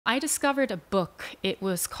I discovered a book. It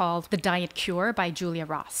was called The Diet Cure by Julia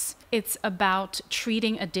Ross. It's about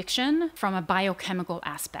treating addiction from a biochemical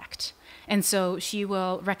aspect. And so she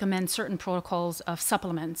will recommend certain protocols of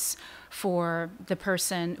supplements for the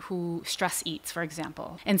person who stress eats, for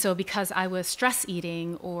example. And so because I was stress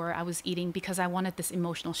eating, or I was eating because I wanted this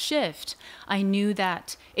emotional shift, I knew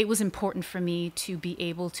that it was important for me to be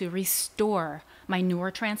able to restore my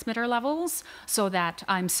neurotransmitter levels so that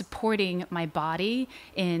I'm supporting my body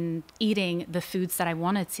in eating the foods that I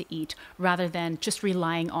wanted to eat rather than just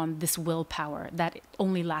relying on this willpower that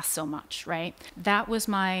only lasts so much, right? That was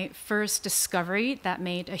my first discovery that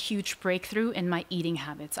made a huge breakthrough in my eating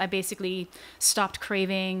habits. I basically stopped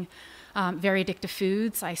craving very addictive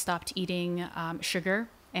foods. I stopped eating sugar,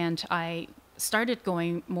 and I started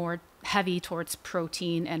going more heavy towards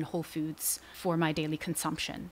protein and whole foods for my daily consumption.